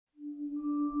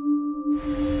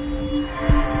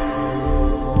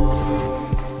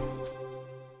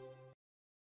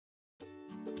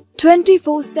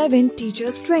24/7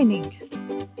 Teachers Training,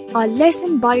 a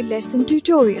lesson-by-lesson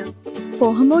tutorial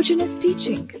for homogeneous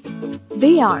teaching.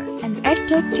 We are an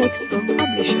EdTech textbook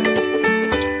publisher.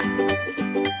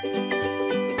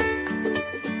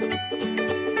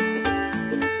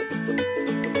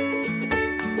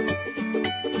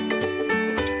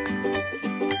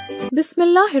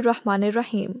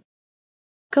 Bismillahirrahmanirrahim.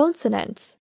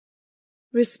 Consonants.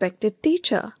 Respected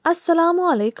teacher, Assalamu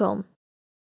alaikum.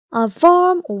 A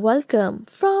warm welcome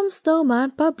from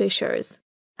Snowman Publishers.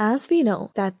 As we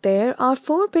know that there are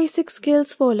 4 basic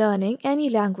skills for learning any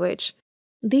language.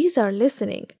 These are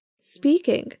listening,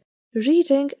 speaking,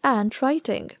 reading and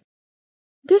writing.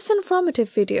 This informative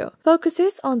video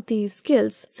focuses on these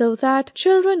skills so that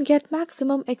children get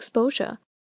maximum exposure,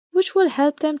 which will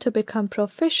help them to become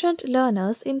proficient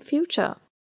learners in future.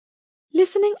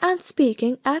 Listening and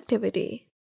speaking activity.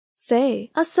 Say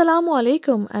Assalamu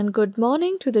alaikum and good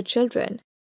morning to the children.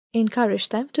 Encourage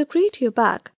them to greet you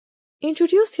back.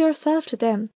 Introduce yourself to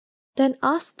them. Then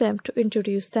ask them to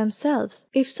introduce themselves.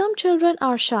 If some children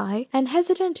are shy and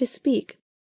hesitant to speak,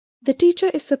 the teacher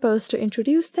is supposed to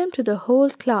introduce them to the whole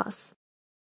class.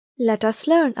 Let us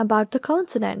learn about the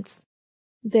consonants.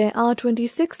 There are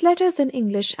 26 letters in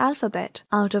English alphabet.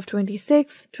 Out of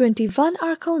 26, 21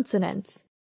 are consonants.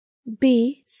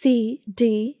 B, C,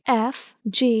 D, F,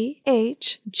 G,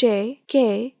 H, J,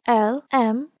 K, L,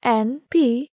 M, N,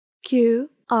 P,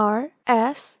 Q, R,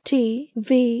 S, T,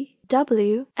 V,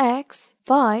 W, X,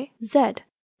 Y, Z.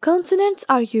 Consonants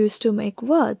are used to make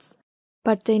words,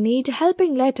 but they need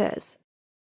helping letters,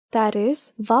 that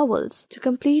is, vowels, to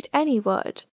complete any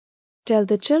word. Tell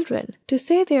the children to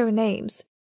say their names.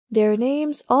 Their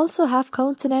names also have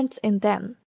consonants in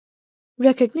them.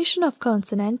 Recognition of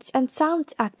consonants and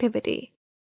sounds activity.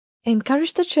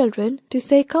 Encourage the children to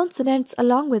say consonants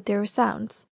along with their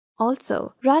sounds.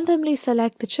 Also, randomly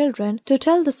select the children to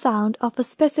tell the sound of a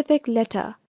specific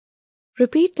letter.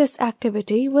 Repeat this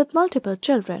activity with multiple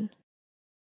children.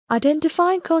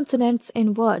 Identifying consonants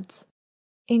in words.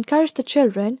 Encourage the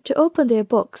children to open their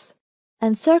books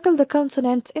and circle the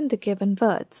consonants in the given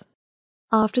words.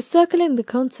 After circling the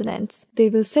consonants, they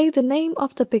will say the name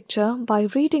of the picture by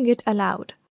reading it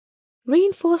aloud.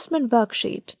 Reinforcement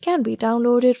worksheet can be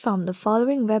downloaded from the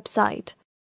following website: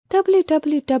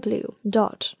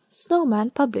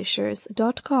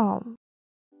 www.snowmanpublishers.com.